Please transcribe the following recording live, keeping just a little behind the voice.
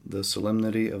the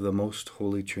Solemnity of the Most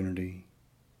Holy Trinity.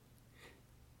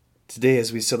 Today,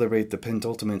 as we celebrate the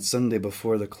penultimate Sunday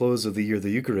before the close of the year, the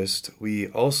Eucharist, we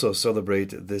also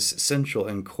celebrate this central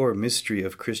and core mystery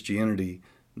of Christianity,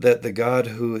 that the God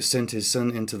who sent his Son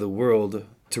into the world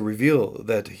to reveal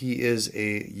that he is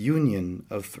a union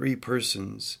of three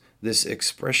persons, this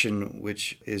expression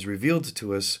which is revealed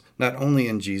to us not only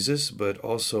in Jesus, but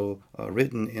also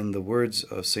written in the words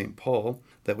of St. Paul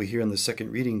that we hear in the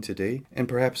second reading today, and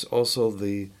perhaps also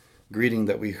the greeting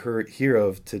that we hear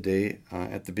of today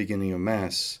at the beginning of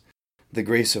Mass. The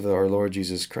grace of our Lord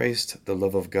Jesus Christ, the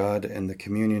love of God, and the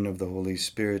communion of the Holy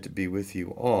Spirit be with you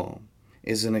all,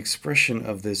 is an expression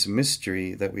of this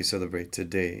mystery that we celebrate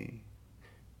today.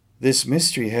 This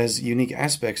mystery has unique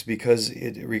aspects because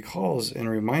it recalls and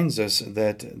reminds us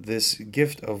that this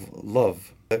gift of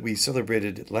love that we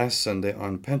celebrated last Sunday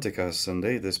on Pentecost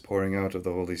Sunday, this pouring out of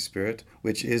the Holy Spirit,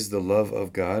 which is the love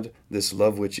of God, this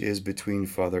love which is between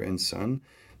Father and Son,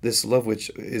 this love which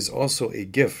is also a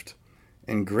gift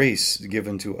and grace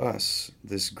given to us,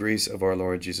 this grace of our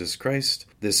Lord Jesus Christ,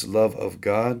 this love of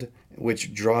God,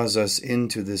 which draws us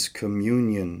into this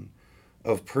communion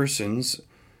of persons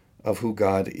of who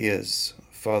God is,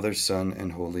 Father, Son,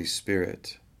 and Holy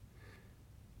Spirit.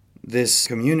 This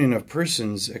communion of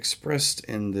persons expressed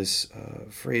in this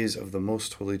phrase of the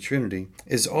Most Holy Trinity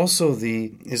is also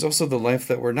the life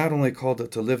that we're not only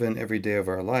called to live in every day of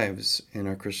our lives in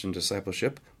our Christian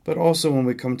discipleship, but also when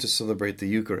we come to celebrate the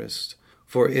Eucharist.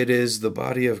 For it is the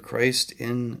body of Christ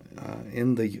in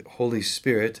the Holy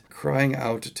Spirit crying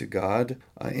out to God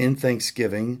in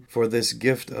thanksgiving for this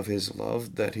gift of his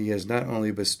love that he has not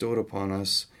only bestowed upon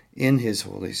us in his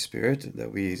Holy Spirit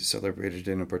that we celebrated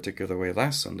in a particular way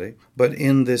last Sunday, but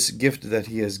in this gift that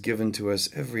he has given to us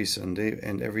every Sunday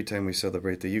and every time we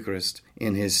celebrate the Eucharist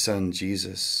in his Son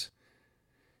Jesus.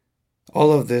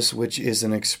 All of this which is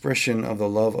an expression of the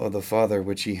love of the Father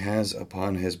which he has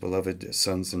upon his beloved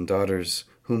sons and daughters,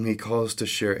 whom he calls to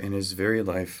share in his very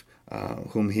life,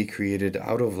 whom he created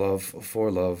out of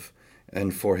love,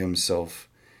 and for himself,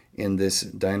 in this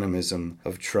dynamism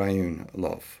of triune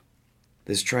love.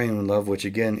 This triune love which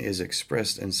again is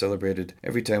expressed and celebrated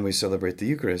every time we celebrate the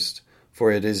Eucharist,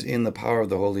 for it is in the power of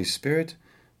the Holy Spirit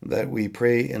that we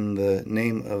pray in the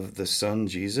name of the Son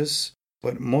Jesus,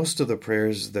 but most of the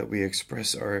prayers that we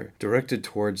express are directed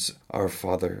towards our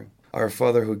Father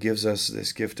who gives us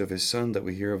this gift of his Son that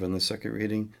we hear of in the second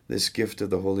reading, this gift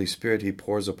of the Holy Spirit he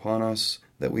pours upon us,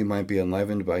 that we might be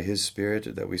enlivened by his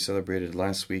Spirit that we celebrated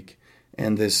last week,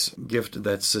 and this gift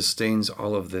that sustains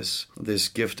all of this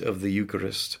gift of the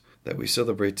Eucharist that we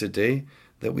celebrate today,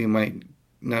 that we might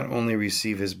not only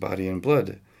receive his body and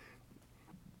blood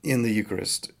in the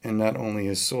Eucharist, and not only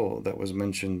his soul that was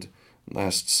mentioned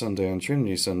last Sunday on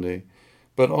Trinity Sunday,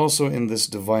 but also in this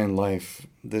divine life,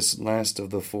 this last of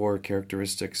the four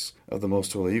characteristics of the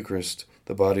Most Holy Eucharist,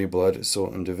 the body, blood,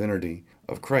 soul, and divinity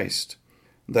of Christ,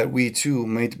 that we too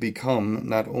might become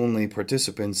not only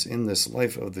participants in this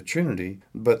life of the Trinity,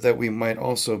 but that we might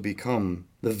also become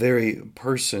the very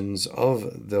persons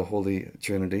of the Holy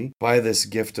Trinity by this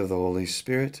gift of the Holy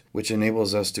Spirit, which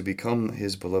enables us to become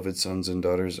his beloved sons and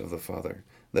daughters of the Father,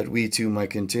 that we too might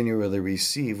continually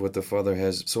receive what the Father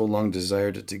has so long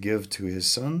desired to give to his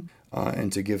Son,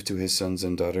 and to give to his sons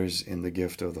and daughters in the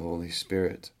gift of the Holy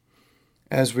Spirit.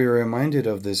 As we are reminded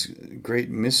of this great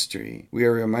mystery, we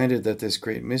are reminded that this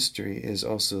great mystery is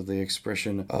also the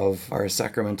expression of our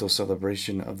sacramental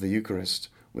celebration of the Eucharist,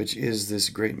 which is this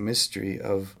great mystery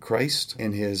of Christ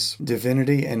in his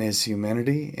divinity and his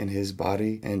humanity, in his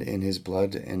body and in his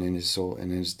blood and in his soul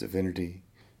and in his divinity.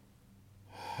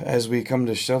 As we come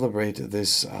to celebrate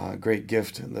this great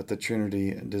gift that the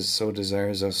Trinity so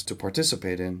desires us to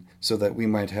participate in, so that we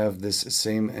might have this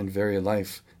same and very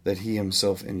life that he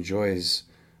himself enjoys,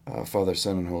 Father,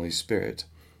 Son, and Holy Spirit,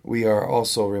 we are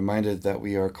also reminded that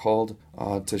we are called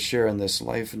to share in this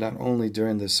life not only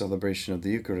during the celebration of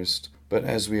the Eucharist, but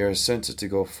as we are sent to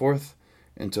go forth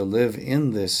and to live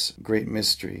in this great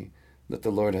mystery that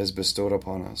the Lord has bestowed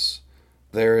upon us.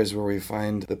 There is where we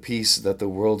find the peace that the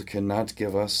world cannot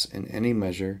give us in any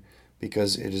measure,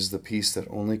 because it is the peace that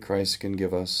only Christ can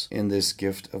give us in this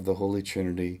gift of the Holy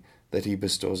Trinity that he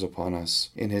bestows upon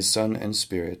us in his Son and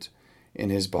Spirit, in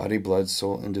his body, blood,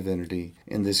 soul, and divinity,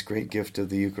 in this great gift of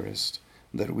the Eucharist,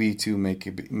 that we too may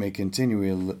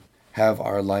continually have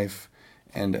our life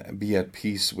and be at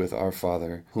peace with our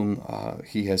Father, whom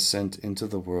he has sent into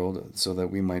the world so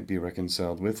that we might be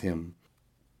reconciled with him.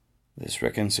 This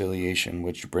reconciliation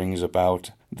which brings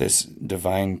about this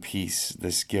divine peace,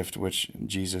 this gift which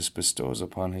Jesus bestows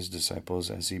upon his disciples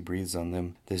as he breathes on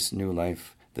them this new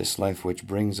life, this life which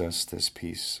brings us this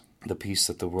peace. the peace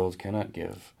that the world cannot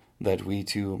give, that we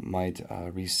too might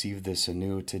receive this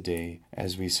anew today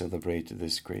as we celebrate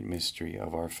this great mystery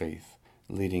of our faith,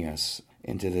 leading us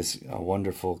into this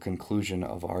wonderful conclusion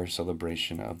of our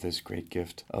celebration of this great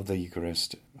gift of the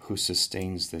Eucharist, who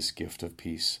sustains this gift of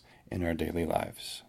peace in our daily lives.